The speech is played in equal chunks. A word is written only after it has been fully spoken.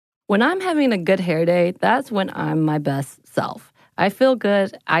When I'm having a good hair day, that's when I'm my best self. I feel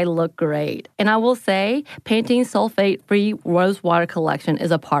good. I look great. And I will say, Pantene's sulfate-free rose water collection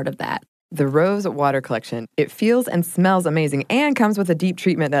is a part of that. The Rose Water Collection. It feels and smells amazing and comes with a deep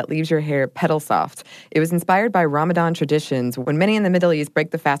treatment that leaves your hair petal soft. It was inspired by Ramadan traditions when many in the Middle East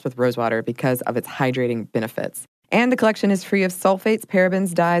break the fast with rose water because of its hydrating benefits. And the collection is free of sulfates,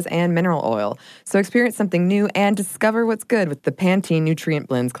 parabens, dyes, and mineral oil. So experience something new and discover what's good with the Pantene Nutrient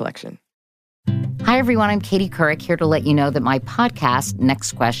Blends collection. Hi, everyone. I'm Katie Couric, here to let you know that my podcast,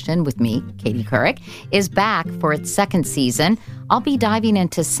 Next Question with me, Katie Couric, is back for its second season. I'll be diving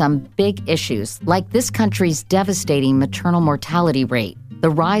into some big issues like this country's devastating maternal mortality rate, the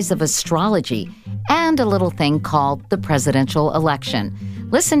rise of astrology, and a little thing called the presidential election.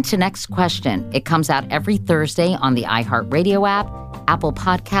 Listen to Next Question. It comes out every Thursday on the iHeartRadio app, Apple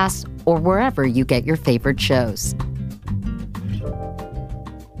Podcasts, or wherever you get your favorite shows.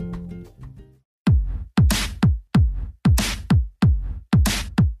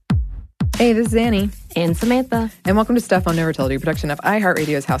 Hey, this is Annie. And Samantha. And welcome to Stuff I'll Never Told You, production of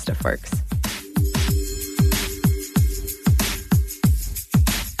iHeartRadio's How Stuff Works.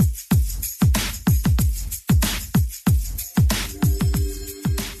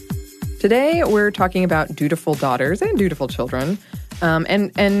 Today, we're talking about dutiful daughters and dutiful children.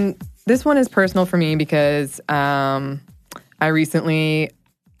 And this one is personal for me because I recently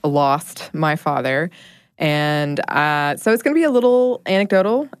lost my father. And so it's going to be a little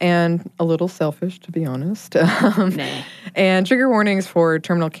anecdotal and a little selfish, to be honest. And trigger warnings for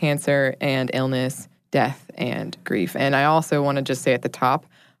terminal cancer and illness, death, and grief. And I also want to just say at the top,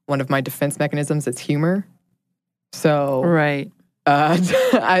 one of my defense mechanisms is humor. So Right.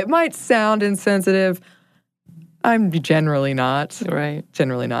 It might sound insensitive. I'm generally not. Right.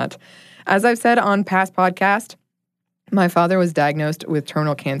 Generally not. As I've said on past podcasts, my father was diagnosed with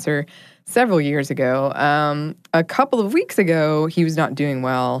terminal cancer several years ago. A couple of weeks ago, he was not doing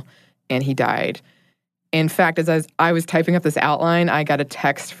well, and he died. In fact, as I was typing up this outline, I got a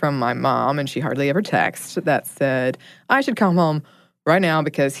text from my mom, and she hardly ever texts, that said, I should come home right now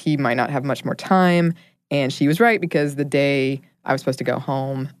because he might not have much more time. And she was right, because the day I was supposed to go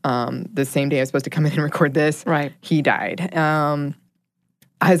home, the same day I was supposed to come in and record this, Right. he died. I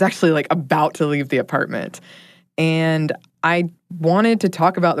was actually about to leave the apartment. And I wanted to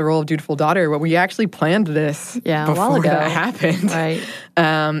talk about the role of dutiful daughter, but we actually planned this a while before ago. that happened. Right.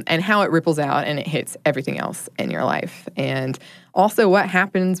 And how it ripples out and it hits everything else in your life. And also what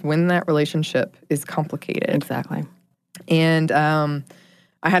happens when that relationship is complicated. Exactly. And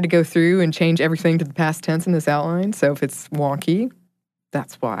I had to go through and change everything to the past tense in this outline. So if it's wonky,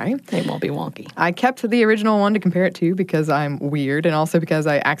 that's why. It won't be wonky. I kept the original one to compare it to because I'm weird, and also because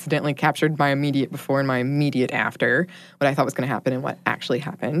I accidentally captured my immediate before and my immediate after, what I thought was going to happen and what actually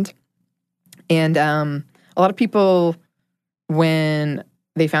happened. And a lot of people, when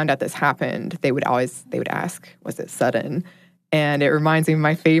they found out this happened, they would ask, was it sudden? And it reminds me of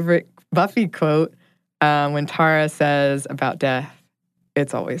my favorite Buffy quote when Tara says about death,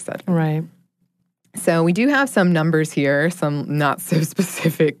 it's always sudden. Right. So we do have some numbers here, some not so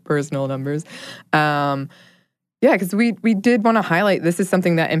specific personal numbers. Because we did want to highlight this is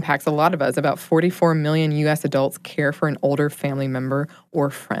something that impacts a lot of us. About 44 million U.S. adults care for an older family member or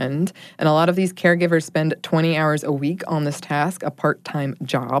friend. And a lot of these caregivers spend 20 hours a week on this task, a part-time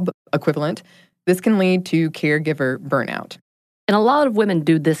job equivalent. This can lead to caregiver burnout. And a lot of women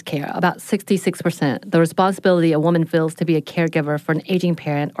do this care, about 66%. The responsibility a woman feels to be a caregiver for an aging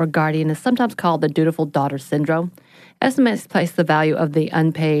parent or guardian is sometimes called the dutiful daughter syndrome. Estimates place the value of the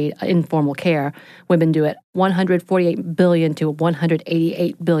unpaid informal care women do at $148 billion to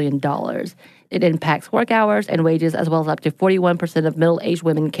 $188 billion. It impacts work hours and wages, as well as up to 41% of middle-aged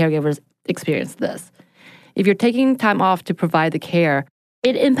women caregivers experience this. If you're taking time off to provide the care,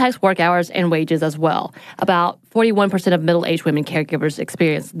 it impacts work hours and wages as well. About 41% of middle-aged women caregivers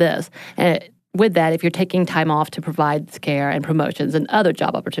experience this. And with that, if you're taking time off to provide this care and promotions and other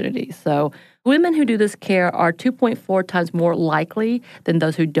job opportunities. So women who do this care are 2.4 times more likely than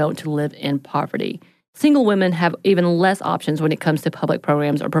those who don't to live in poverty. Single women have even less options when it comes to public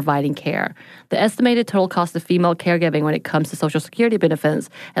programs or providing care. The estimated total cost of female caregiving when it comes to Social Security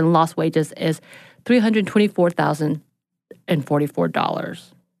benefits and lost wages is $324,044. That's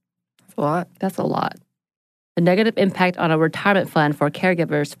a lot. That's a lot. The negative impact on a retirement fund for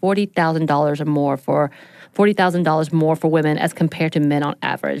caregivers, $40,000 more for women as compared to men on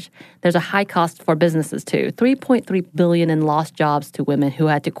average. There's a high cost for businesses too. $3.3 billion in lost jobs to women who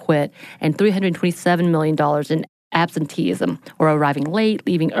had to quit, and $327 million in absenteeism or arriving late,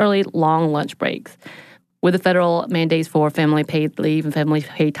 leaving early, long lunch breaks. with the federal mandates for family paid leave and family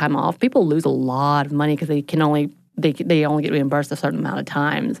paid time off, people lose a lot of money because they only get reimbursed a certain amount of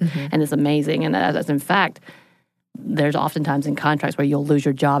times, and it's amazing. And as in fact, there's oftentimes in contracts where you'll lose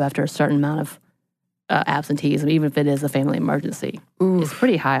your job after a certain amount of absenteeism, even if it is a family emergency. Oof. It's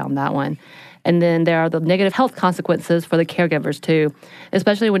pretty high on that one. And then there are the negative health consequences for the caregivers too,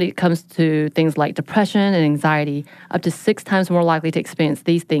 especially when it comes to things like depression and anxiety, up to 6 times more likely to experience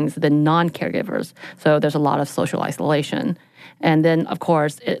these things than non-caregivers. So there's a lot of social isolation. And then, of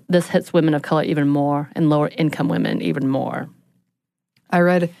course, this hits women of color even more and lower-income women even more. I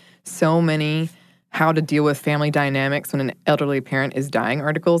read so many how to deal with family dynamics when an elderly parent is dying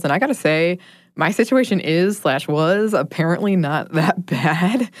articles, and I gotta say, my situation is/was apparently not that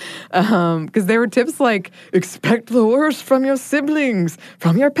bad, because there were tips like expect the worst from your siblings,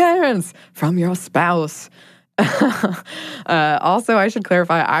 from your parents, from your spouse. Also, I should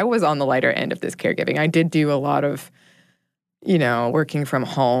clarify, I was on the lighter end of this caregiving. I did do a lot of, working from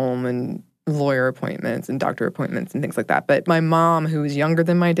home and lawyer appointments and doctor appointments and things like that. But my mom, who was younger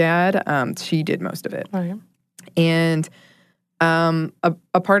than my dad, she did most of it. Right. And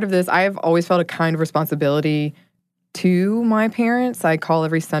a part of this, I've always felt a kind of responsibility to my parents. I call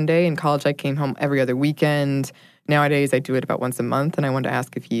every Sunday. In college, I came home every other weekend. Nowadays, I do it about once a month, and I wanted to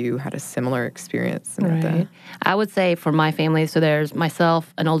ask if you had a similar experience. Right. I would say for my family, so there's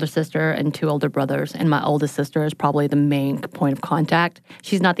myself, an older sister, and 2 older brothers, and my oldest sister is probably the main point of contact.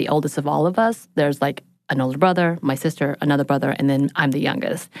 She's not the oldest of all of us. There's like an older brother, my sister, another brother, and then I'm the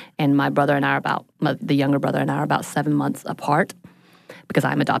youngest. And my brother and I are the younger brother and I are about 7 months apart because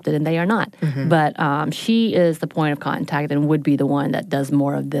I'm adopted and they are not. But she is the point of contact and would be the one that does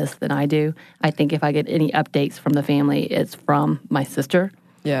more of this than I do. I think if I get any updates from the family, it's from my sister.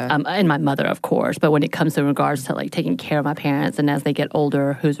 Yeah. And my mother, of course. But when it comes to regards to like taking care of my parents and as they get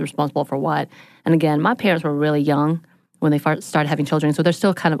older, who's responsible for what. And again, my parents were really young when they first started having children. So they're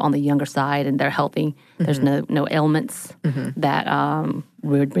still kind of on the younger side and they're healthy. There's no ailments that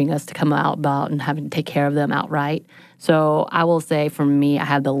would bring us to come out about and having to take care of them outright. So I will say for me, I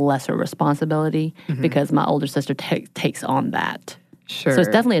have the lesser responsibility because my older sister takes on that. Sure. So it's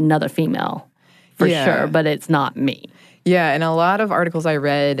definitely another female for sure, but it's not me. Yeah, and a lot of articles I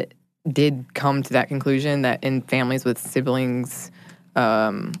read did come to that conclusion that in families with siblings,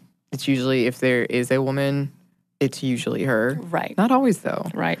 it's usually, if there is a woman, it's usually her. Right. Not always, though.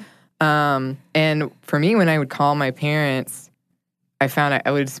 Right. And for me, when I would call my parents, I found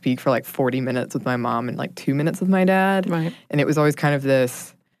I would speak for like 40 minutes with my mom and like 2 minutes with my dad. Right. And it was always kind of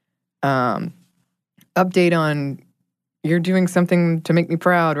this update on, you're doing something to make me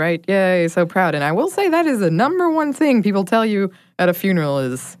proud, right? Yay, so proud. And I will say that is the number one thing people tell you at a funeral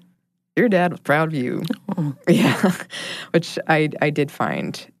is, your dad was proud of you. Oh. Yeah, which I did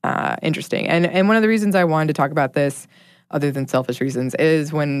find interesting. And one of the reasons I wanted to talk about this, other than selfish reasons,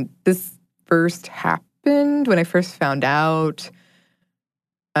 is when this first happened, when I first found out,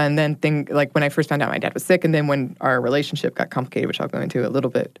 and then when I first found out my dad was sick, and then when our relationship got complicated, which I'll go into a little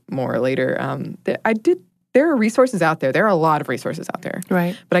bit more later, there are resources out there. There are a lot of resources out there.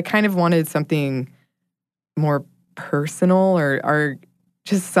 Right. But I kind of wanted something more personal or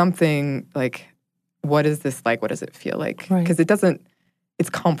just something like, what is this like? What does it feel like? Right. Because it's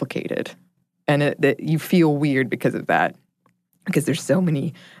complicated. And you feel weird because of that. Because there's so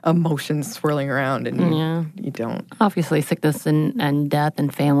many emotions swirling around and you don't. Obviously, sickness and death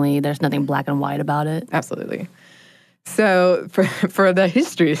and family, there's nothing black and white about it. Absolutely. So for the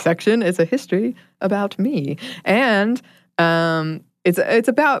history section, it's a history about me. And it's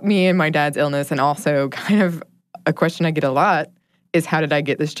about me and my dad's illness, and also kind of a question I get a lot is, how did I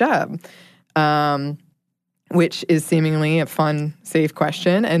get this job? Which is seemingly a fun, safe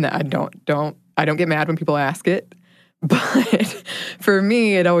question, and I don't get mad when people ask it. But for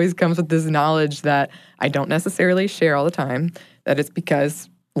me, it always comes with this knowledge that I don't necessarily share all the time, that it's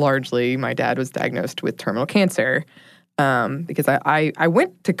because largely my dad was diagnosed with terminal cancer. Because I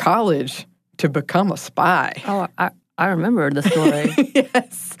went to college to become a spy. Oh, I remember the story.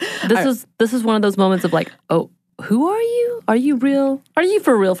 Yes. This is one of those moments of like, oh, who are you? Are you real? Are you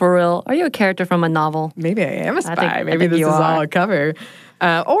for real, for real? Are you a character from a novel? Maybe I am a spy. I Maybe think this is you are. all a cover.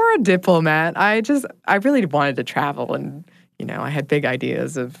 Or a diplomat. I really wanted to travel, and, I had big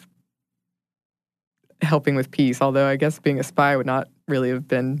ideas of helping with peace, although I guess being a spy would not really have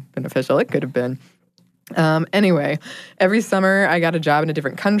been beneficial. It could have been. Anyway, every summer I got a job in a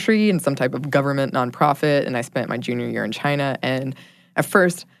different country in some type of government nonprofit, and I spent my junior year in China. And at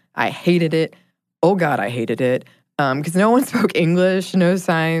first, I hated it. Oh God, I hated it. Because no one spoke English, no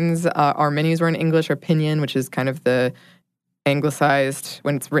signs. Our menus were in English or pinyin, which is kind of the anglicized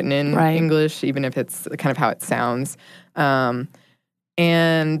when it's written in English, even if it's kind of how it sounds.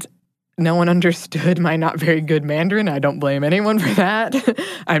 And no one understood my not very good Mandarin. I don't blame anyone for that.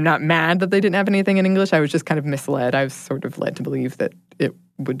 I'm not mad that they didn't have anything in English. I was just kind of misled. I was sort of led to believe that it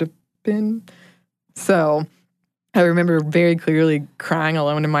would have been. So I remember very clearly crying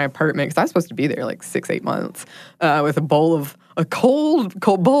alone in my apartment because I was supposed to be there like 6-8 months with a cold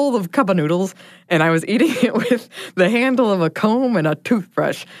bowl of cup of noodles, and I was eating it with the handle of a comb and a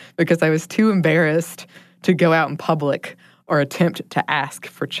toothbrush because I was too embarrassed to go out in public or attempt to ask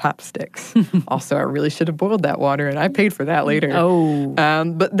for chopsticks. Also, I really should have boiled that water, and I paid for that later.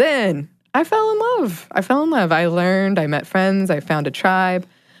 But then I fell in love. I learned, I met friends, I found a tribe,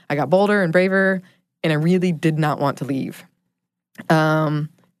 I got bolder and braver, and I really did not want to leave.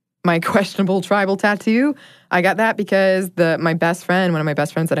 My questionable tribal tattoo, I got that because one of my best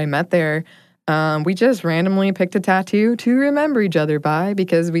friends that I met there, we just randomly picked a tattoo to remember each other by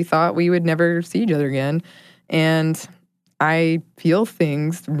because we thought we would never see each other again. And I feel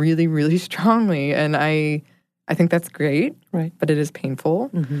things really, really strongly, and I think that's great, but it is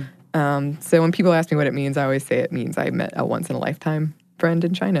painful. So when people ask me what it means, I always say it means I met a once-in-a-lifetime friend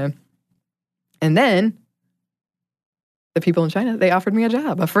in China. And then the people in China, they offered me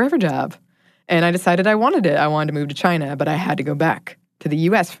a forever job. And I decided I wanted it. I wanted to move to China, but I had to go back to the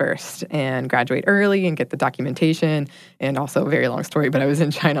U.S. first and graduate early and get the documentation. And also, a very long story, but I was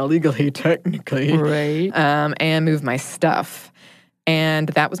in China legally, technically. And move my stuff. And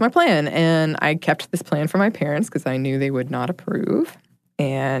that was my plan. And I kept this plan for my parents because I knew they would not approve.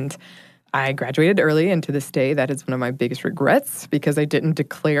 And I graduated early, and to this day, that is one of my biggest regrets because I didn't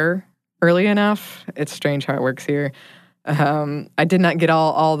declare early enough. It's strange how it works here. I did not get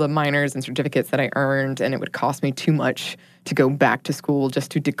all the minors and certificates that I earned, and it would cost me too much to go back to school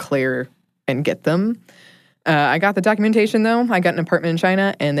just to declare and get them. I got the documentation, though. I got an apartment in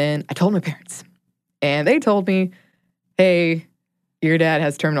China, and then I told my parents. And they told me, hey, your dad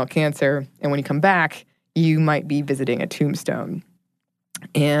has terminal cancer, and when you come back, you might be visiting a tombstone.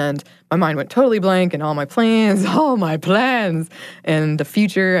 And my mind went totally blank, and all my plans, and the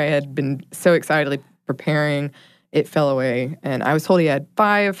future I had been so excitedly preparing, it fell away. And I was told he had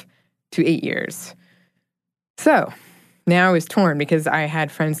 5 to 8 years. So now I was torn because I had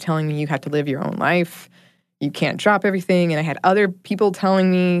friends telling me you have to live your own life. You can't drop everything. And I had other people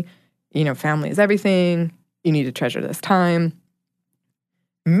telling me, family is everything. You need to treasure this time.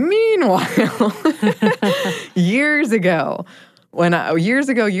 Meanwhile, years ago,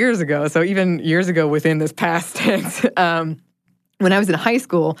 so even years ago within this past tense, when I was in high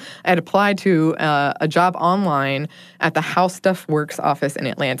school, I had applied to a job online at the How Stuff Works office in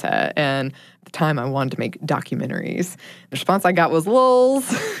Atlanta. And at the time, I wanted to make documentaries. The response I got was,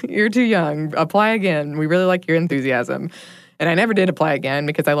 "Lols, you're too young. Apply again. We really like your enthusiasm." And I never did apply again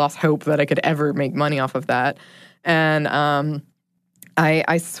because I lost hope that I could ever make money off of that. And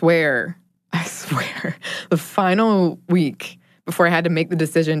I swear, the final week before I had to make the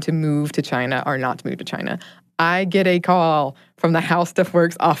decision to move to China or not to move to China, I get a call from the How Stuff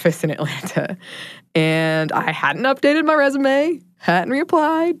Works office in Atlanta. And I hadn't updated my resume, hadn't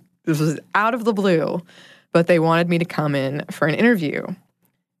reapplied. This was out of the blue. But they wanted me to come in for an interview.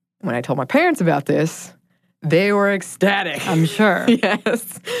 When I told my parents about this, they were ecstatic. I'm sure.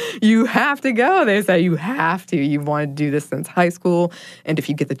 Yes. You have to go. They said, you have to. You've wanted to do this since high school. And if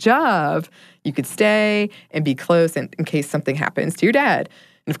you get the job, you could stay and be close in case something happens to your dad.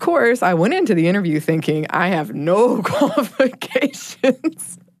 And of course, I went into the interview thinking, I have no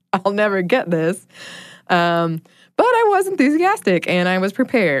qualifications. I'll never get this. But I was enthusiastic and I was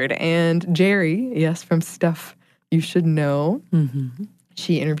prepared. And Jerry, yes, from Stuff You Should Know,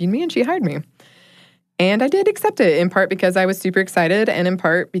 she interviewed me and she hired me. And I did accept it, in part because I was super excited and in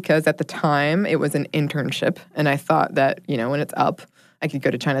part because at the time it was an internship. And I thought that, when it's up, I could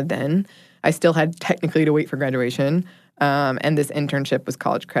go to China then. I still had technically to wait for graduation. And this internship was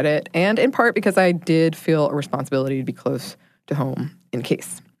college credit. And in part because I did feel a responsibility to be close to home in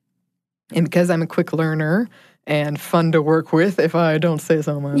case. And because I'm a quick learner and fun to work with, if I don't say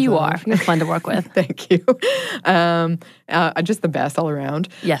so myself. You are. You're fun to work with. Thank you. Just the best all around.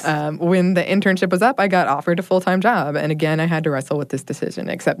 Yes. When the internship was up, I got offered a full-time job. And again, I had to wrestle with this decision.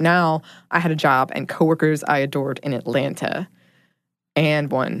 Except now I had a job and coworkers I adored in Atlanta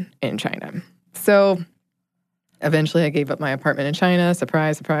and one in China. So eventually I gave up my apartment in China,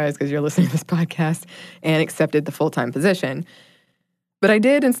 surprise, surprise, because you're listening to this podcast, and accepted the full-time position. But I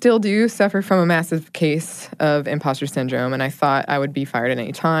did and still do suffer from a massive case of imposter syndrome, and I thought I would be fired at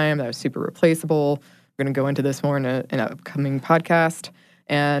any time, that I was super replaceable. We're going to go into this more in an upcoming podcast.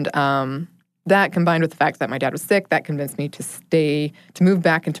 And that combined with the fact that my dad was sick, that convinced me to move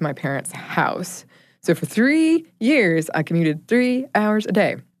back into my parents' house. So for 3 years, I commuted 3 hours a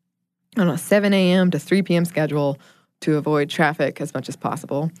day on a 7 a.m. to 3 p.m. schedule to avoid traffic as much as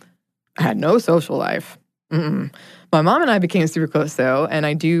possible. I had no social life. My mom and I became super close, though, and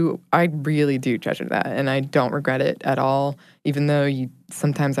I really do treasure that, and I don't regret it at all, even though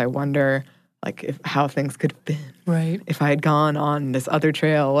sometimes I wonder, like, how things could have been. Right. If I had gone on this other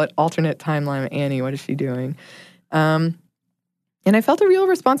trail, what alternate timeline of Annie, what is she doing? And I felt a real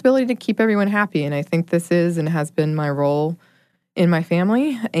responsibility to keep everyone happy, and I think this is and has been my role in my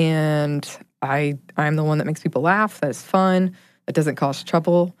family, and I'm the one that makes people laugh, that is fun, that doesn't cause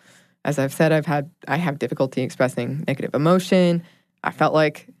trouble. As I've said, I have difficulty expressing negative emotion. I felt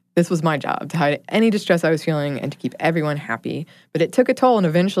like this was my job, to hide any distress I was feeling and to keep everyone happy. But it took a toll, and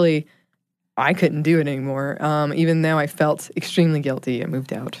eventually I couldn't do it anymore, even though I felt extremely guilty. I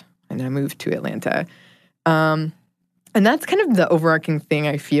moved out, and I moved to Atlanta. And that's kind of the overarching thing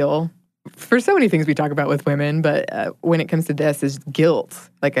I feel for so many things we talk about with women, but when it comes to this is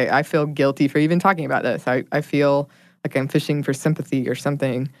guilt. Like, I feel guilty for even talking about this. I feel like I'm fishing for sympathy or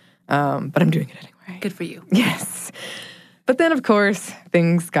something. But I'm doing it anyway. Good for you. Yes. But then, of course,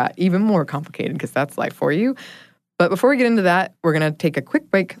 things got even more complicated because that's life for you. But before we get into that, we're going to take a quick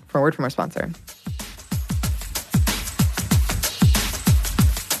break for a word from our sponsor.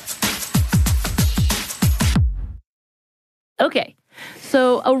 Okay.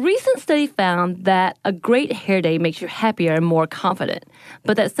 So a recent study found that a great hair day makes you happier and more confident.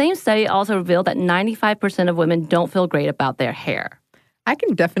 But that same study also revealed that 95% of women don't feel great about their hair. I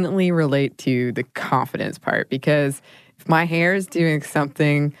can definitely relate to the confidence part because if my hair is doing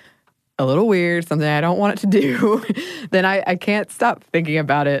something a little weird, something I don't want it to do, then I can't stop thinking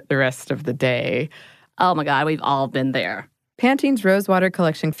about it the rest of the day. Oh my God, we've all been there. Pantene's Rosewater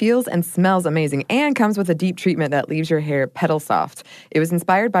collection feels and smells amazing and comes with a deep treatment that leaves your hair petal soft. It was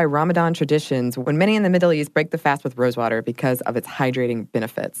inspired by Ramadan traditions when many in the Middle East break the fast with rosewater because of its hydrating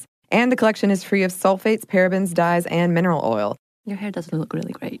benefits. And the collection is free of sulfates, parabens, dyes, and mineral oil. Your hair doesn't look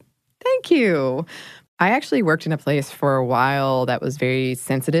really great. Thank you. I actually worked in a place for a while that was very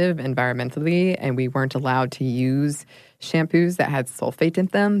sensitive environmentally, and we weren't allowed to use shampoos that had sulfate in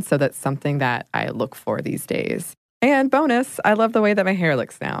them, so that's something that I look for these days. And bonus, I love the way that my hair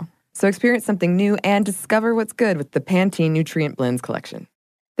looks now. So experience something new and discover what's good with the Pantene Nutrient Blends collection.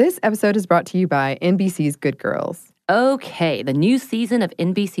 This episode is brought to you by NBC's Good Girls. Okay, the new season of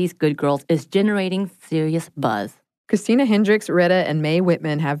NBC's Good Girls is generating serious buzz. Christina Hendricks, Retta, and Mae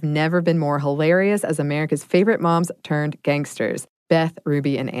Whitman have never been more hilarious as America's favorite moms turned gangsters, Beth,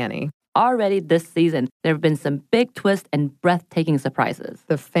 Ruby, and Annie. Already this season, there have been some big twists and breathtaking surprises.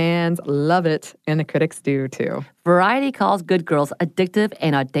 The fans love it, and the critics do, too. Variety calls Good Girls addictive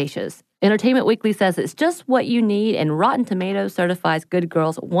and audacious. Entertainment Weekly says it's just what you need, and Rotten Tomatoes certifies Good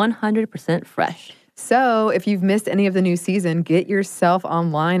Girls 100% fresh. So, if you've missed any of the new season, get yourself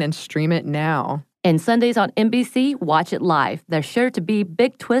online and stream it now. And Sundays on NBC, watch it live. There's sure to be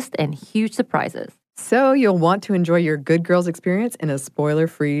big twists and huge surprises. So you'll want to enjoy your Good Girls experience in a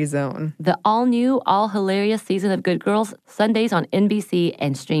spoiler-free zone. The all-new, all-hilarious season of Good Girls, Sundays on NBC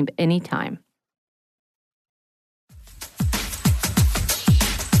and streamed anytime.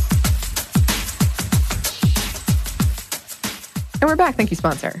 And we're back. Thank you,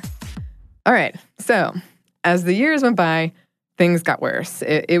 sponsor. All right. So as the years went by, things got worse.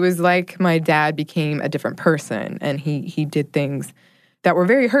 It was like my dad became a different person, and he did things that were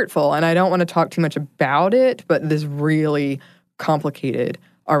very hurtful, and I don't want to talk too much about it, but this really complicated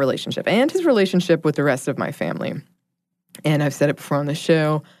our relationship and his relationship with the rest of my family. And I've said it before on the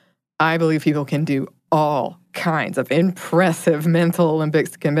show, I believe people can do all kinds of impressive mental Olympics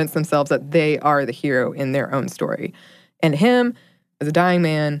to convince themselves that they are the hero in their own story. And him, as a dying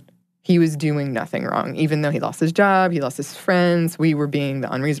man, he was doing nothing wrong. Even though he lost his job, he lost his friends, we were being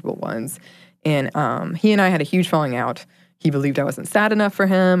the unreasonable ones. And he and I had a huge falling out. He believed I wasn't sad enough for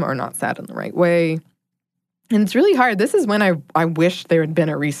him or not sad in the right way. And it's really hard. This is when I wish there had been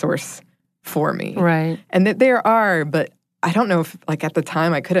a resource for me. Right. And that there are, but I don't know if, like, at the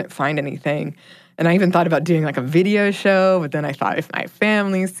time I couldn't find anything. And I even thought about doing, like, a video show, but then I thought if my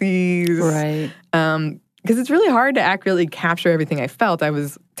family sees. Right. Because it's really hard to accurately capture everything I felt. I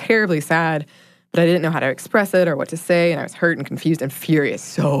was terribly sad, but I didn't know how to express it or what to say. And I was hurt and confused and furious,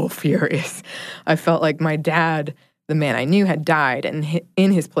 so furious. I felt like my dad, the man I knew, had died, and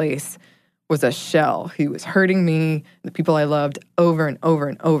in his place was a shell who was hurting me, the people I loved, over and over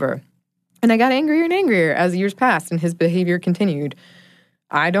and over. And I got angrier and angrier as years passed, and his behavior continued.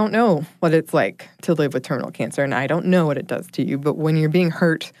 I don't know what it's like to live with terminal cancer, and I don't know what it does to you, but when you're being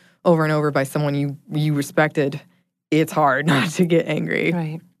hurt over and over by someone you respected, it's hard not to get angry.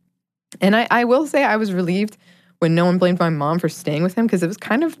 Right. And I will say I was relieved when no one blamed my mom for staying with him, because it was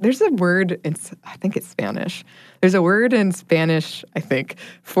kind of, there's a word, I think it's Spanish. There's a word in Spanish, I think,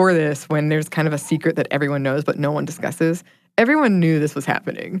 for this when there's kind of a secret that everyone knows but no one discusses. Everyone knew this was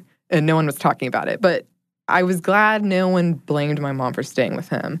happening and no one was talking about it. But I was glad no one blamed my mom for staying with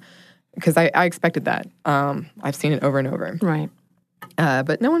him, because I expected that. I've seen it over and over. Right.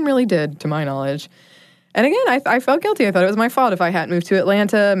 But no one really did, to my knowledge. And again, I felt guilty. I thought it was my fault. If I hadn't moved to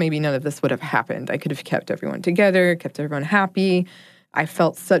Atlanta, maybe none of this would have happened. I could have kept everyone together, kept everyone happy. I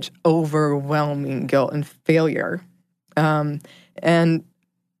felt such overwhelming guilt and failure. And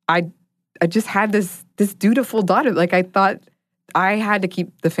I just had this dutiful daughter. Like, I thought I had to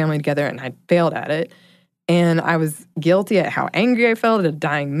keep the family together, and I failed at it. And I was guilty at how angry I felt at a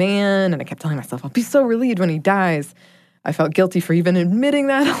dying man. And I kept telling myself, I'll be so relieved when he dies. I felt guilty for even admitting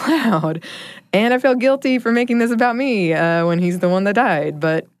that aloud. And I felt guilty for making this about me when he's the one that died.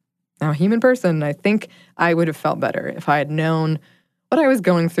 But I'm a human person. I think I would have felt better if I had known what I was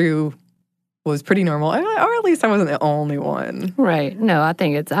going through was pretty normal, or at least I wasn't the only one. Right. No, I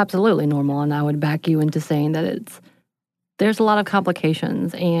think it's absolutely normal, and I would back you into saying that there's a lot of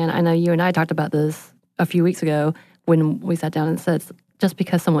complications. And I know you and I talked about this a few weeks ago when we sat down and said, just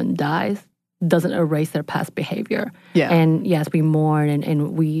because someone dies doesn't erase their past behavior. Yeah. And yes, we mourn,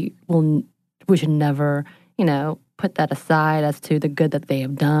 and we should never, put that aside as to the good that they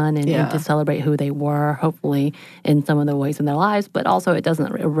have done and to celebrate who they were, hopefully, in some of the ways in their lives. But also, it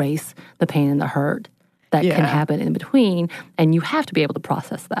doesn't erase the pain and the hurt that can happen in between. And you have to be able to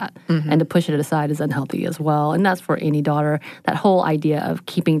process that. Mm-hmm. And to push it aside is unhealthy as well. And that's for any daughter. That whole idea of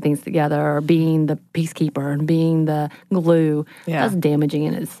keeping things together, or being the peacekeeper and being the glue, that's damaging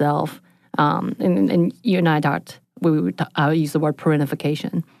in itself. And you and I talked, I used the word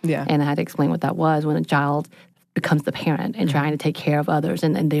parentification. Yeah. And I had to explain what that was when a child becomes the parent and trying to take care of others,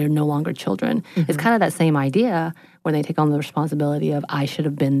 and they're no longer children. Mm-hmm. It's kind of that same idea when they take on the responsibility of, I should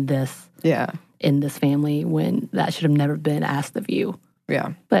have been this in this family, when that should have never been asked of you.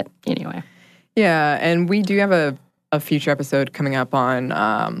 Yeah. But anyway. Yeah, and we do have a future episode coming up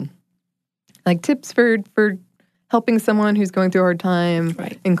on like tips for helping someone who's going through a hard time,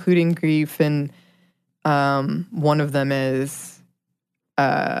 including grief. And one of them is,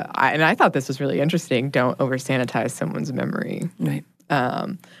 and I thought this was really interesting, don't over-sanitize someone's memory. Right.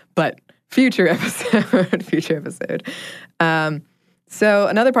 But future episode. So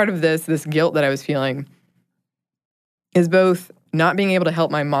another part of this guilt that I was feeling is both not being able to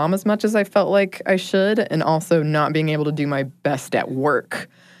help my mom as much as I felt like I should, and also not being able to do my best at work,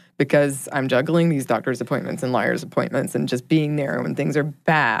 because I'm juggling these doctor's appointments and lawyer's appointments and just being there when things are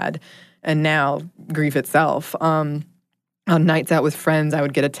bad. And now grief itself. On nights out with friends, I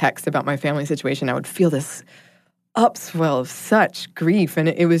would get a text about my family situation. I would feel this upswell of such grief, and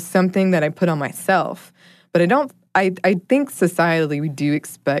it was something that I put on myself. But I think societally we do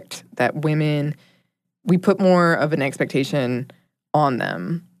expect that women, we put more of an expectation on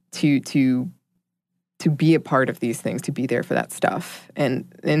them to be a part of these things, to be there for that stuff. And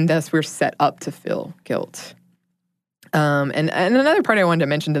thus we're set up to feel guilt. And another part I wanted to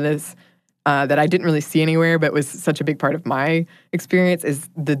mention to this that I didn't really see anywhere but was such a big part of my experience is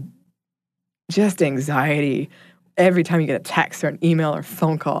the just anxiety every time you get a text or an email or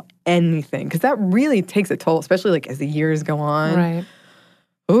phone call, anything. Because that really takes a toll, especially like as the years go on. Right.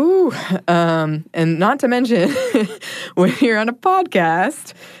 Ooh. And not to mention when you're on a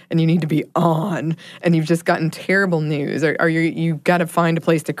podcast and you need to be on and you've just gotten terrible news, or you've got to find a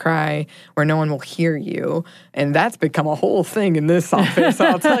place to cry where no one will hear you. And that's become a whole thing in this office.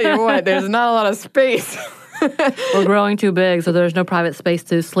 I'll tell you what, there's not a lot of space. We're growing too big, so there's no private space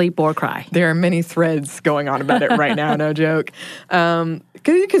to sleep or cry. There are many threads going on about it right now, no joke.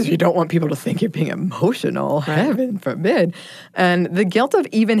 Because you don't want people to think you're being emotional, right. Heaven forbid. And the guilt of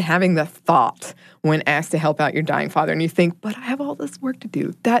even having the thought when asked to help out your dying father, and you think, but I have all this work to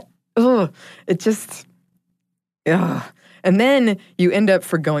do. It just, ugh. And then you end up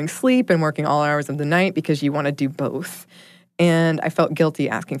forgoing sleep and working all hours of the night because you want to do both. And I felt guilty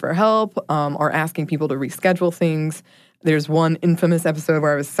asking for help or asking people to reschedule things. There's one infamous episode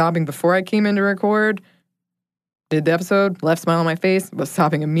where I was sobbing before I came in to record. Did the episode, left smile on my face, was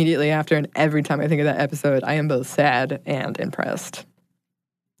sobbing immediately after. And every time I think of that episode, I am both sad and impressed.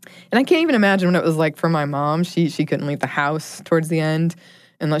 And I can't even imagine what it was like for my mom. She couldn't leave the house towards the end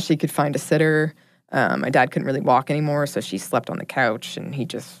unless she could find a sitter. My dad couldn't really walk anymore, so she slept on the couch, and he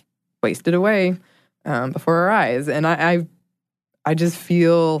just wasted away before our eyes. And I just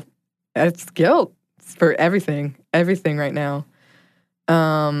feel it's guilt for everything right now.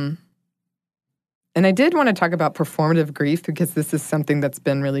 And I did want to talk about performative grief because this is something that's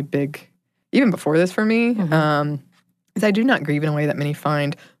been really big even before this for me. Is I do not grieve in a way that many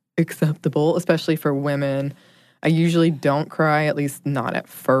find acceptable, especially for women. I usually don't cry, at least not at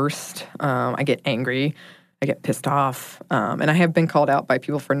first. I get angry. I get pissed off. And I have been called out by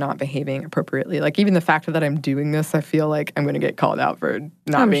people for not behaving appropriately. Like, even the fact that I'm doing this, I feel like I'm going to get called out for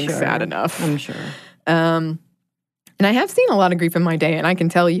not being sad enough. I'm sure. And I have seen a lot of grief in my day, and I can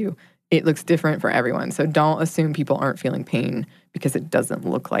tell you it looks different for everyone. So don't assume people aren't feeling pain because it doesn't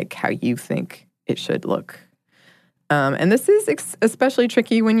look like how you think it should look. And this is especially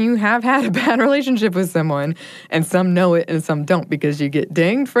tricky when you have had a bad relationship with someone, and some know it and some don't because you get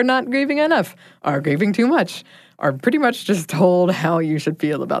dinged for not grieving enough or grieving too much or pretty much just told how you should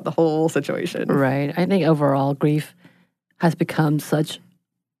feel about the whole situation. Right. I think overall grief has become such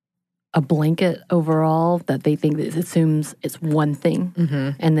a blanket overall that they think that it assumes it's one thing.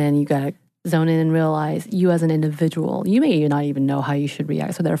 And then you got to zone in and realize you as an individual, you may not even know how you should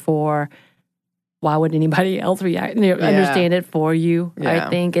react. So therefore, why would anybody else react? Understand it for you, I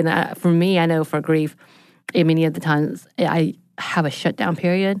think. And for me, I know for grief, many of the times I have a shutdown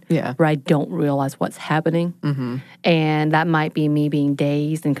period where I don't realize what's happening. And that might be me being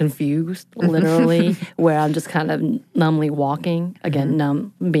dazed and confused, literally, where I'm just kind of numbly walking.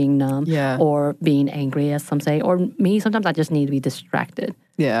 Again, being numb. Or being angry, as some say. Or me, sometimes I just need to be distracted.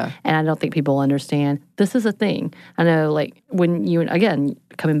 And I don't think people understand this is a thing. I know, like, when you, again,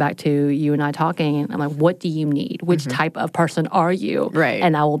 coming back to you and I talking, and I'm like, what do you need? Which type of person are you?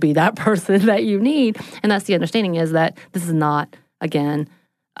 And I will be that person that you need. And that's the understanding, is that this is not, again,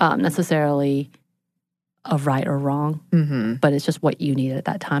 necessarily a right or wrong, but it's just what you need at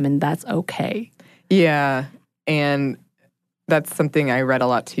that time, and that's okay. And that's something I read a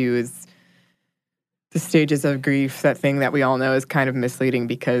lot too, is the stages of grief. That thing that we all know is kind of misleading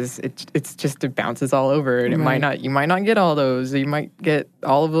because it bounces all over, and you might not get all those, you might get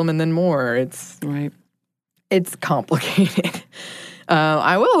all of them and then more. It's complicated.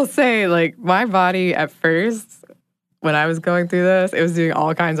 I will say, like, my body at first, when I was going through this, it was doing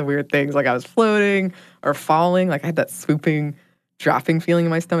all kinds of weird things. Like, I was floating or falling. Like, I had that swooping, dropping feeling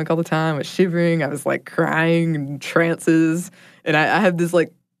in my stomach all the time. I was shivering. I was, like, crying in trances. And I had this,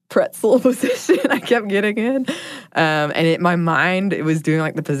 like, pretzel position I kept getting in. And my mind, it was doing,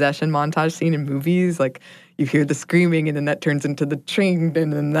 like, the possession montage scene in movies. Like, you hear the screaming, and then that turns into the train,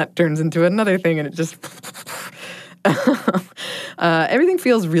 and then that turns into another thing, and it just... everything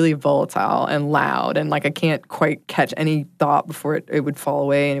feels really volatile and loud, and like I can't quite catch any thought before it would fall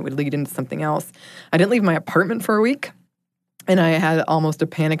away and it would lead into something else. I didn't leave my apartment for a week, and I had almost a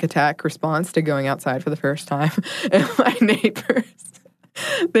panic attack response to going outside for the first time. And my neighbors,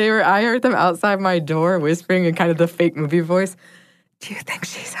 I heard them outside my door whispering in kind of the fake movie voice, "Do you think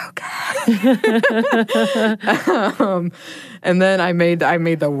she's okay?" And then I made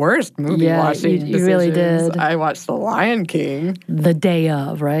the worst movie watching decisions. You really did. I watched The Lion King. The day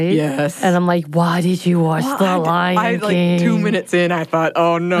of, right? Yes. And I'm like, why did you watch The Lion King? Like 2 minutes in, I thought,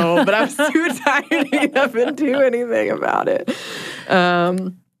 oh no, but I was too tired to get up and do anything about it.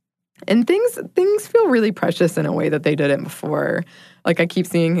 And things feel really precious in a way that they didn't before. Like, I keep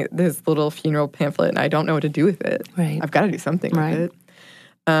seeing this little funeral pamphlet, and I don't know what to do with it. I've got to do something with it.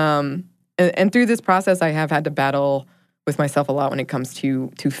 And through this process, I have had to battle with myself a lot when it comes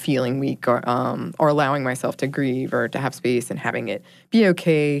to feeling weak or allowing myself to grieve or to have space and having it be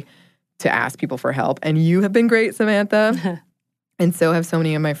okay to ask people for help. And you have been great, Samantha. And so have so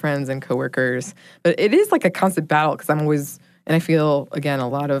many of my friends and coworkers. But it is like a constant battle because I'm always, and I feel, again, a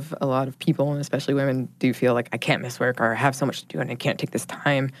lot of people, and especially women, do feel like I can't miss work or I have so much to do and I can't take this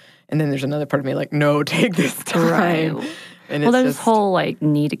time. And then there's another part of me like, no, take this time. Right. And well, there's this whole like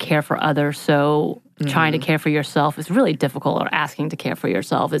need to care for others. So trying to care for yourself is really difficult, or asking to care for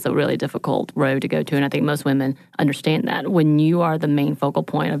yourself is a really difficult road to go to. And I think most women understand that. When you are the main focal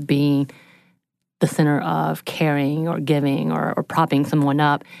point of being the center of caring or giving or propping someone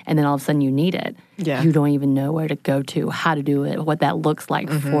up, and then all of a sudden you need it, you don't even know where to go to, how to do it, what that looks like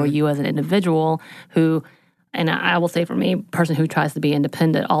for you as an individual who... And I will say, for me, a person who tries to be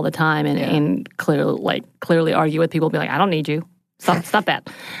independent all the time and clearly argue with people, be like, I don't need you. Stop that.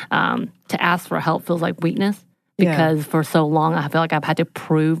 To ask for help feels like weakness because for so long I feel like I've had to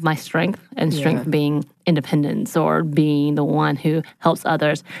prove my strength, and strength being independence or being the one who helps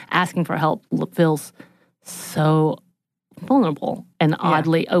others. Asking for help feels so vulnerable and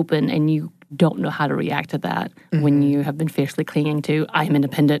oddly open, and you don't know how to react to that when you have been fiercely clinging to, I am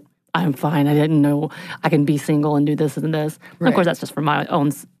independent. I'm fine. I didn't know I can be single and do this and this. And of course, that's just from my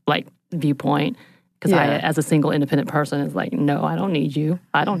own viewpoint. Because I, as a single independent person, is like, no, I don't need you.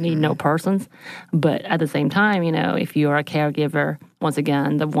 I don't need no persons. But at the same time, if you're a caregiver, once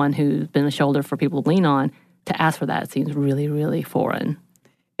again, the one who's been a shoulder for people to lean on, to ask for that seems really, really foreign.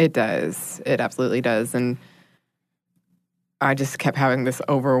 It does. It absolutely does. And I just kept having this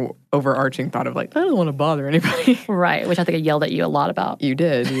overarching thought of like, I don't want to bother anybody. Right, which I think I yelled at you a lot about. You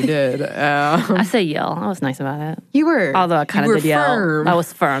did. I say yell. I was nice about it. You were. Although I kind of did firm. yell. I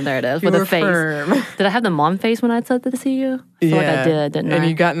was firm. There it is. With a face. Firm. Did I have the mom face when I said that to you? I feel like I did, didn't I? And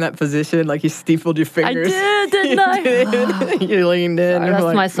you got in that position, like you steepled your fingers. I did, didn't I? You leaned in. Sorry,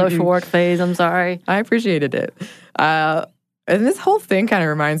 that's my social work phase. I'm sorry. I appreciated it. And this whole thing kind of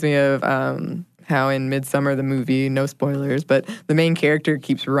reminds me of how in Midsummer, the movie, no spoilers, but the main character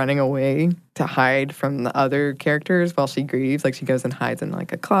keeps running away to hide from the other characters while she grieves. Like she goes and hides in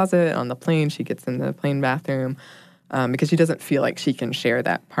like a closet on the plane. She gets in the plane bathroom because she doesn't feel like she can share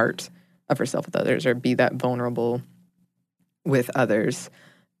that part of herself with others or be that vulnerable with others.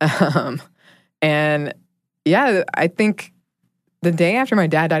 And yeah, I think the day after my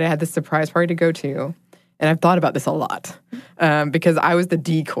dad died, I had this surprise party to go to. And I've thought about this a lot because I was the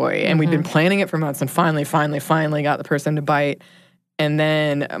decoy and we'd been planning it for months and finally got the person to bite. And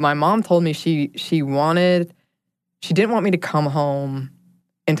then my mom told me she didn't want me to come home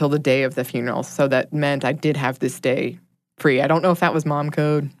until the day of the funeral. So that meant I did have this day free. I don't know if that was mom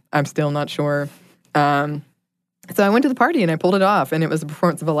code. I'm still not sure. So I went to the party and I pulled it off and it was a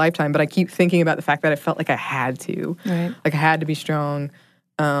performance of a lifetime. But I keep thinking about the fact that I felt like I had to. Right. Like I had to be strong.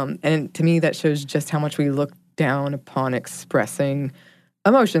 And to me, that shows just how much we look down upon expressing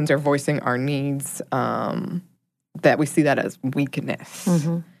emotions or voicing our needs, that we see that as weakness.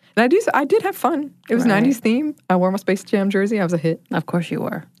 And I did have fun. It was 90s theme. I wore my Space Jam jersey. I was a hit. Of course you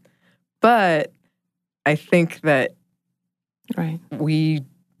were. But I think that we've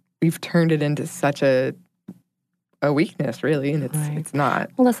turned it into such a weakness, really, and it's not.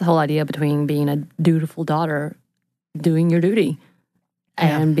 Well, that's the whole idea between being a dutiful daughter, doing your duty.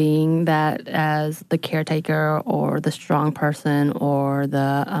 And being that as the caretaker or the strong person or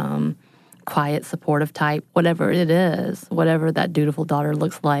the quiet, supportive type, whatever it is, whatever that dutiful daughter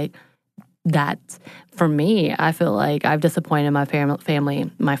looks like, that's, for me, I feel like I've disappointed my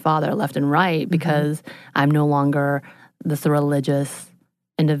family, my father, left and right, because I'm no longer this religious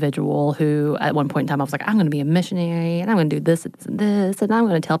individual who at one point in time I was like, I'm going to be a missionary and I'm going to do this and this and I'm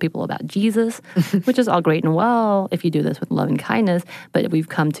going to tell people about Jesus, which is all great and well if you do this with love and kindness, but we've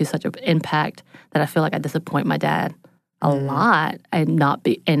come to such an impact that I feel like I disappoint my dad a lot and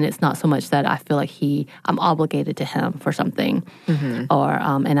it's not so much that I feel like I'm obligated to him for something or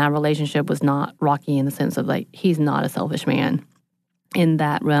and our relationship was not rocky in the sense of like he's not a selfish man in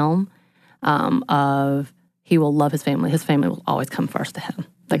that realm of he will love his family. His family will always come first to him.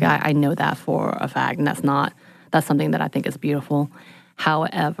 Like, I know that for a fact, and that's something that I think is beautiful.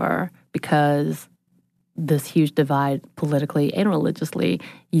 However, because this huge divide politically and religiously,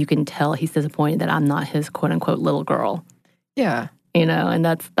 you can tell he's disappointed that I'm not his quote-unquote little girl. Yeah. And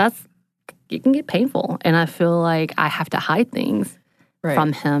that's it can get painful. And I feel like I have to hide things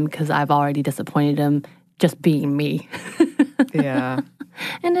from him because I've already disappointed him just being me. Yeah.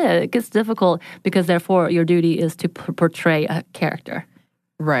 And it gets difficult because, therefore, your duty is to portray a character.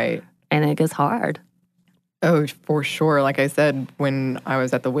 Right. And it gets hard. Oh, for sure. Like I said, when I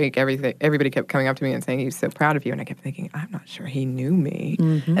was at the wake, everybody kept coming up to me and saying, he's so proud of you. And I kept thinking, I'm not sure he knew me.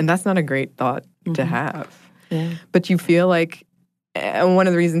 And that's not a great thought to have. Yeah. But you feel like, and one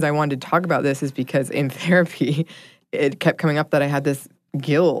of the reasons I wanted to talk about this is because in therapy, it kept coming up that I had this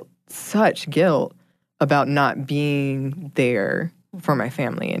guilt, such guilt, about not being there for my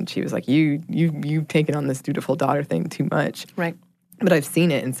family. And she was like, you've taken on this dutiful daughter thing too much. Right. But I've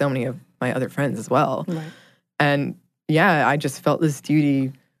seen it in so many of my other friends as well. Right. And yeah, I just felt this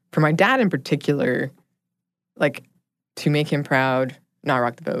duty for my dad in particular, like to make him proud, not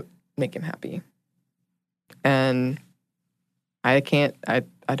rock the boat, make him happy. And I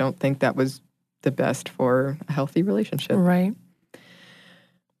don't think that was the best for a healthy relationship. Right.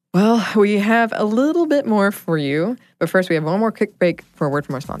 Well, we have a little bit more for you, but first we have one more quick break for a word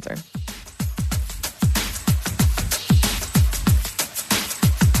from our sponsor.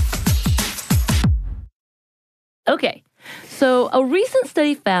 Okay, so a recent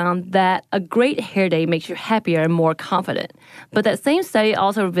study found that a great hair day makes you happier and more confident. But that same study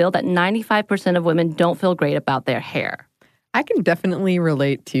also revealed that 95% of women don't feel great about their hair. I can definitely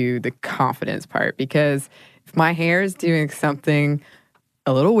relate to the confidence part because if my hair is doing something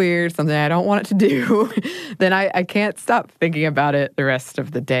a little weird, something I don't want it to do, then I can't stop thinking about it the rest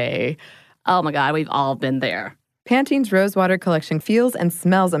of the day. Oh my God, we've all been there. Pantene's Rosewater collection feels and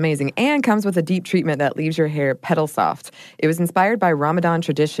smells amazing and comes with a deep treatment that leaves your hair petal soft. It was inspired by Ramadan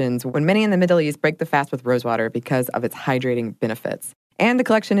traditions when many in the Middle East break the fast with rosewater because of its hydrating benefits. And the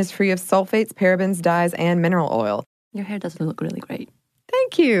collection is free of sulfates, parabens, dyes, and mineral oil. Your hair does look really great.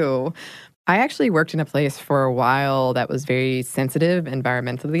 Thank you. I actually worked in a place for a while that was very sensitive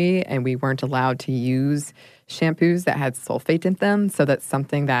environmentally, and we weren't allowed to use shampoos that had sulfate in them, so that's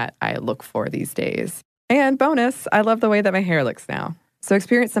something that I look for these days. And bonus, I love the way that my hair looks now. So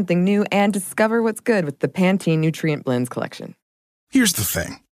experience something new and discover what's good with the Pantene Nutrient Blends collection. Here's the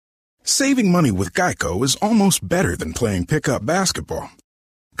thing. Saving money with Geico is almost better than playing pickup basketball.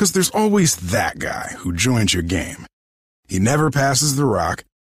 Because there's always that guy who joins your game. He never passes the rock,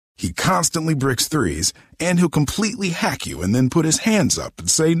 he constantly bricks threes, and he'll completely hack you and then put his hands up and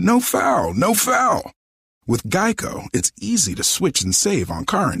say, "No foul, no foul." With Geico, it's easy to switch and save on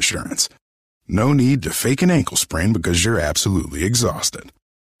car insurance. No need to fake an ankle sprain because you're absolutely exhausted.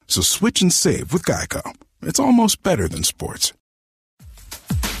 So switch and save with Geico. It's almost better than sports.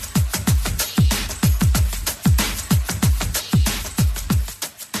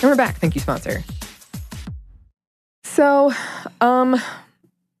 And we're back. Thank you, sponsor. So, for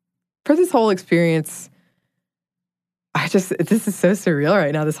this whole experience, this is so surreal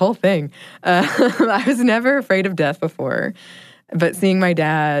right now, this whole thing. I was never afraid of death before, but seeing my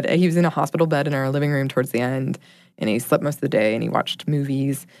dad, he was in a hospital bed in our living room towards the end, and he slept most of the day, and he watched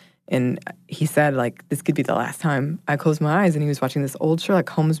movies, and he said, like, this could be the last time I close my eyes, and he was watching this old Sherlock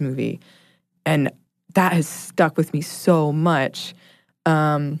Holmes movie, and that has stuck with me so much.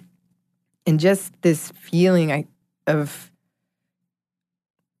 And just this feeling of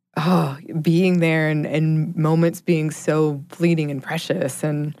being there and moments being so fleeting and precious,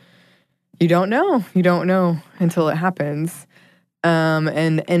 and you don't know until it happens.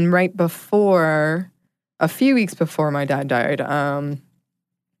 And right before, a few weeks before my dad died, my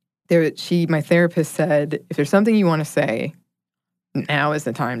therapist said, if there's something you want to say, now is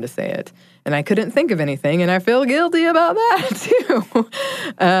the time to say it. And I couldn't think of anything, and I feel guilty about that too.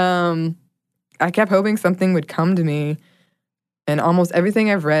 I kept hoping something would come to me. And almost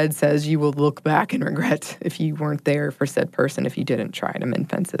everything I've read says you will look back and regret if you weren't there for said person, if you didn't try to mend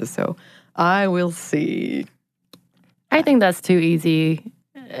fences. So I will see. I think that's too easy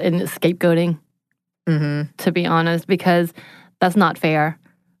in scapegoating, to be honest, because that's not fair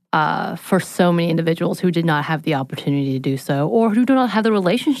for so many individuals who did not have the opportunity to do so or who do not have the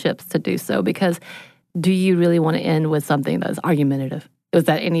relationships to do so. Because do you really want to end with something that is argumentative? Is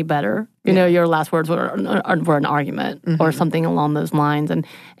that any better? You know, your last words were an argument or something along those lines.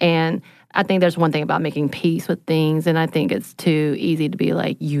 And I think there's one thing about making peace with things, and I think it's too easy to be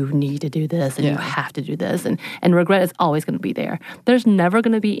like, you need to do this and you have to do this. And regret is always going to be there. There's never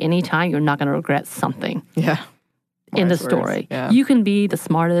going to be any time you're not going to regret something. Yeah. In the story. Yeah. You can be the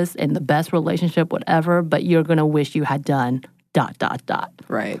smartest and the best relationship, whatever, but you're going to wish you had done ...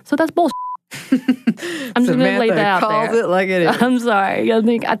 Right. So that's bullshit. I'm just going to lay that out there. Calls it like it is. I'm sorry.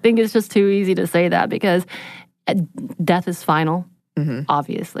 I think it's just too easy to say that because death is final,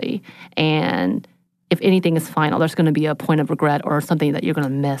 obviously. And if anything is final, there's going to be a point of regret or something that you're going to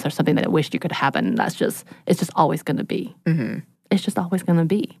miss or something that I wished you could happen. It's just always going to be. It's just always going to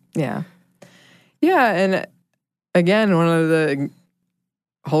be. Yeah. Yeah. And again, one of the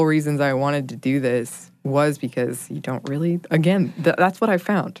whole reasons I wanted to do this was because you don't really, again, that's what I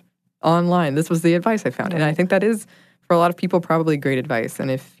found online. This was the advice I found. And I think that is, for a lot of people, probably great advice.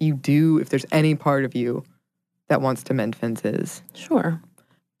 And if there's any part of you that wants to mend fences. Sure.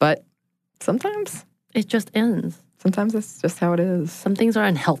 But sometimes it just ends. Sometimes that's just how it is. Some things are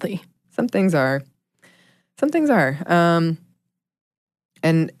unhealthy. Some things are.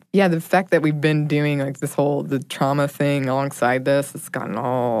 And yeah, the fact that we've been doing like the trauma thing alongside this, it's gotten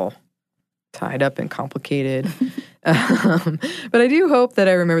all tied up and complicated. But I do hope that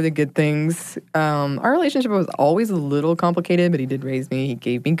I remember the good things. Our relationship was always a little complicated, but he did raise me. He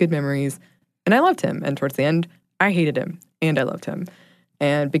gave me good memories. And I loved him. And towards the end, I hated him. And I loved him.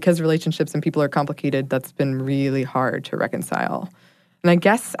 And because relationships and people are complicated, that's been really hard to reconcile. And I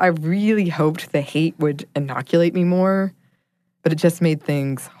guess I really hoped the hate would inoculate me more, but it just made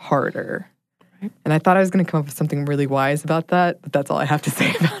things harder. Right. And I thought I was going to come up with something really wise about that, but that's all I have to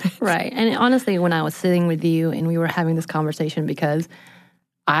say about it. Right. And honestly, when I was sitting with you and we were having this conversation, because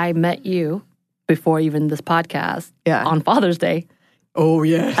I met you before even this podcast on Father's Day. Oh,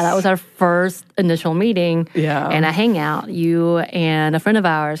 yes. And that was our first initial meeting. Yeah. And a hangout. You and a friend of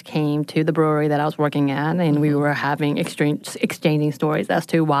ours came to the brewery that I was working at, and we were having exchanging stories as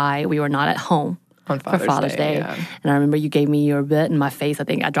to why we were not at home on Father's Day. Yeah. And I remember you gave me your bit, and my face, I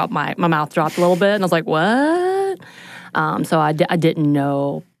think I dropped my mouth dropped a little bit, and I was like, what? So I didn't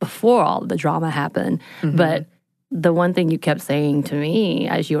know before all the drama happened. But the one thing you kept saying to me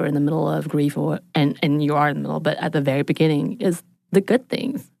as you were in the middle of grief, and you are in the middle, but at the very beginning, is the good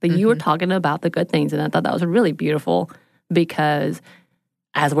things. That you were talking about the good things. And I thought that was really beautiful because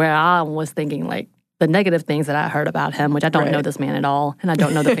as where I was thinking, like, the negative things that I heard about him, which I don't know this man at all, and I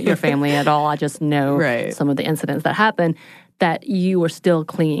don't know your family at all. I just know some of the incidents that happened, that you were still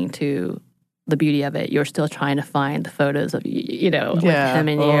clinging to the beauty of it. You're still trying to find the photos of, with him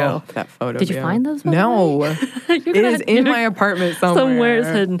and you. That photo. Did you find those? No. It is in my apartment somewhere. Somewhere it's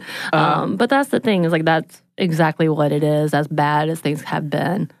hidden. But that's the thing, is like, that's exactly what it is. As bad as things have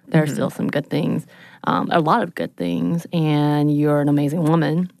been, there are still some good things. A lot of good things, and you're an amazing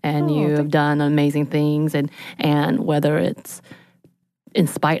woman, and you have done amazing things, and whether it's in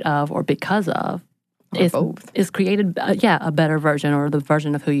spite of or because of, it's created, a better version, or the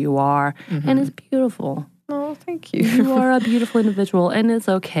version of who you are, and it's beautiful. Oh, thank you. You are a beautiful individual, and it's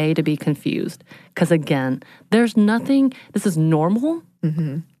okay to be confused, because again, there's nothing, this is normal,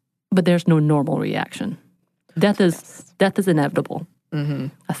 but there's no normal reaction. Death is inevitable.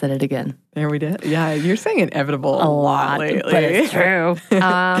 I said it again. There we did. Yeah, you're saying inevitable a lot lately. But it's true.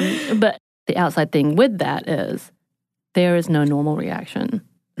 But the outside thing with that is there is no normal reaction.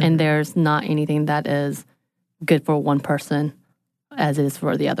 And there's not anything that is good for one person as it is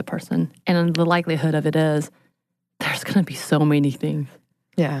for the other person. And the likelihood of it is there's going to be so many things.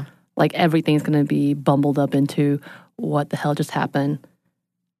 Yeah. Like, everything's going to be bumbled up into what the hell just happened?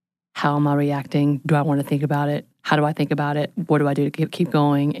 How am I reacting? Do I want to think about it? How do I think about it? What do I do to keep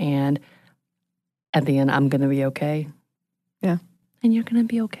going? And at the end, I'm going to be okay. Yeah. And you're going to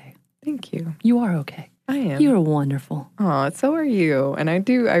be okay. Thank you. You are okay. I am. You're wonderful. Oh, so are you. And I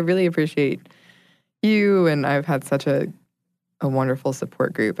really appreciate you. And I've had such a wonderful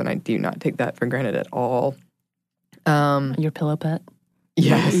support group. And I do not take that for granted at all. Your pillow pet?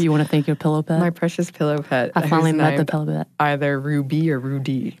 Yes. You want to thank your pillow pet? My precious pillow pet. I finally met the pillow pet. Either Ruby or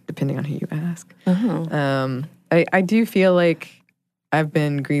Rudy, depending on who you ask. I do feel like I've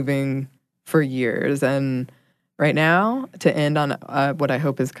been grieving for years. And right now, to end on what I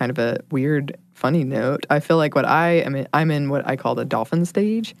hope is kind of a weird, funny note, I feel like I'm in what I call the dolphin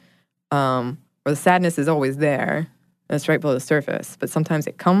stage, where the sadness is always there, and it's right below the surface. But sometimes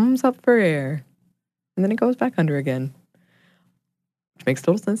it comes up for air, and then it goes back under again. Which makes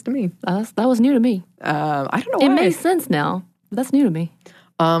total sense to me. That was new to me. I don't know why. It makes sense now. That's new to me.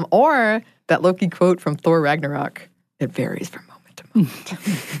 Or that Loki quote from Thor Ragnarok, it varies from moment to moment.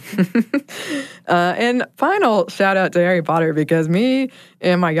 And final shout out to Harry Potter, because me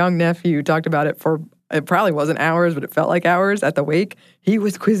and my young nephew talked about it it probably wasn't hours, but it felt like hours at the wake. He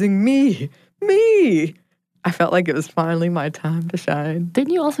was quizzing me. I felt like it was finally my time to shine.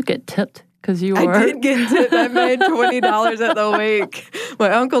 Didn't you also get tipped? Because you were... I did get tipped. I made $20 at the wake.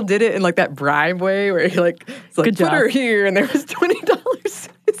 My uncle did it in like that bribe way where he put her here, and there was $20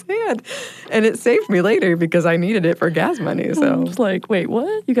 in his hand. And it saved me later because I needed it for gas money. So I was like, wait,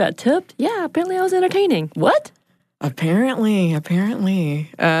 what? You got tipped? Yeah, apparently I was entertaining. What? Apparently.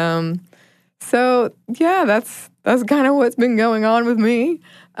 So yeah, that's kind of what's been going on with me.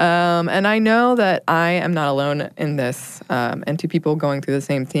 And I know that I am not alone in this. And to people going through the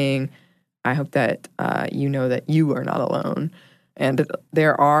same thing, I hope that you know that you are not alone. And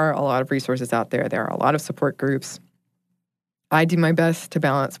there are a lot of resources out there. There are a lot of support groups. I do my best to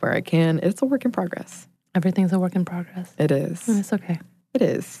balance where I can. It's a work in progress. Everything's a work in progress. It is. And it's okay. It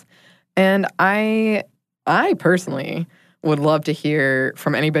is. And I personally would love to hear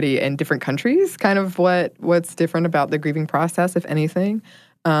from anybody in different countries, kind of what's different about the grieving process, if anything,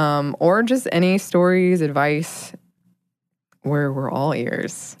 or just any stories, advice. We're all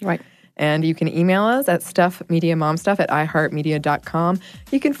ears. Right. And you can email us at stuffmediamomstuff@iheartmedia.com.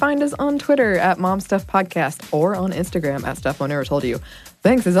 You can find us on Twitter at momstuffpodcast or on Instagram at Stuff I Never Told You.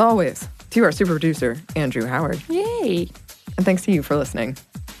 Thanks, as always, to our super producer, Andrew Howard. Yay. And thanks to you for listening.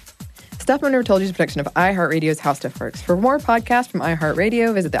 Stuff I Never Told You is a production of iHeartRadio's How Stuff Works. For more podcasts from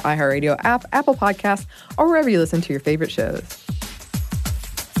iHeartRadio, visit the iHeartRadio app, Apple Podcasts, or wherever you listen to your favorite shows.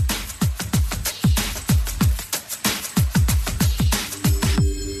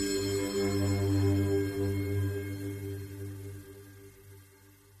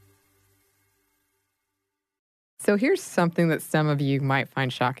 So here's something that some of you might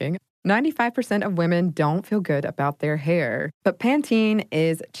find shocking. 95% of women don't feel good about their hair, but Pantene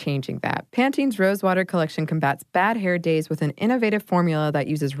is changing that. Pantene's Rosewater collection combats bad hair days with an innovative formula that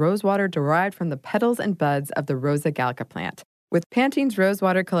uses rosewater derived from the petals and buds of the Rosa gallica plant. With Pantene's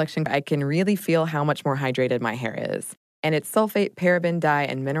Rosewater collection, I can really feel how much more hydrated my hair is. And it's sulfate, paraben, dye,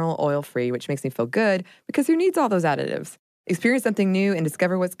 and mineral oil free, which makes me feel good because who needs all those additives? Experience something new and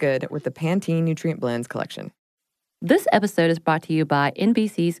discover what's good with the Pantene Nutrient Blends collection. This episode is brought to you by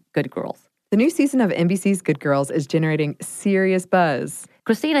NBC's Good Girls. The new season of NBC's Good Girls is generating serious buzz.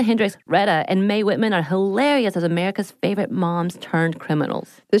 Christina Hendricks, Retta, and Mae Whitman are hilarious as America's favorite moms turned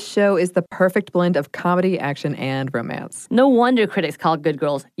criminals. This show is the perfect blend of comedy, action, and romance. No wonder critics call Good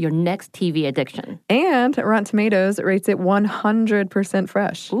Girls your next TV addiction. And Rotten Tomatoes rates it 100%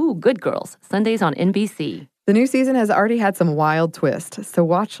 fresh. Ooh, Good Girls, Sundays on NBC. The new season has already had some wild twists, so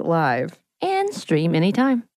watch live. And stream anytime.